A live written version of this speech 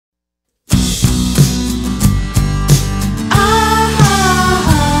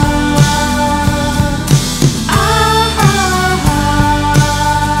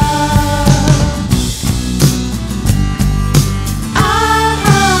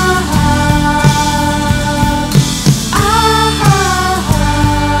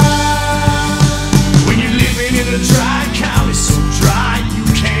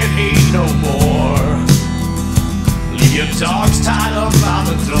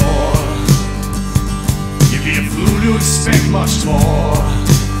expect much more.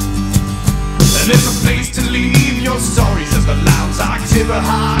 And there's a place to leave your stories as the Lowndes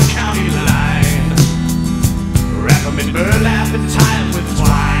Oktibbeha County line. Wrap them in burlap and tie them with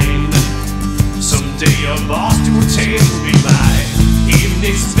wine. Someday your boss to a tale will be mine. In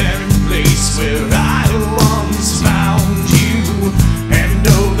this very place where I once found you, and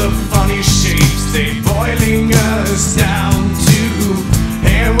oh, the funny shapes they boiling us down to.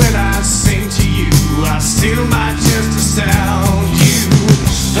 And when I sing to you, I still might just astound you.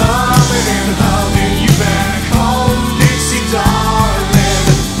 Humming and humming you back home, Dixie darling.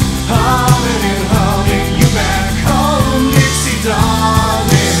 Humming and humming you back home, Dixie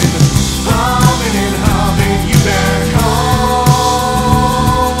darling. Humming and humming you back home.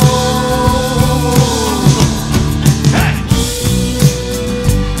 Hey!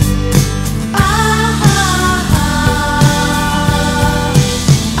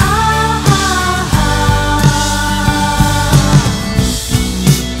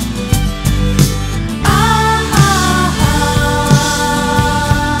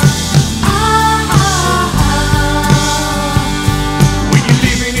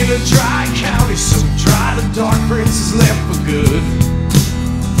 A dry county, so dry the dark prince is left for good.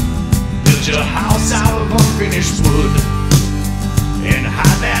 Build your house out of unfinished wood, and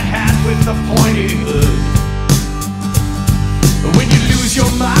hide that hat with the pointy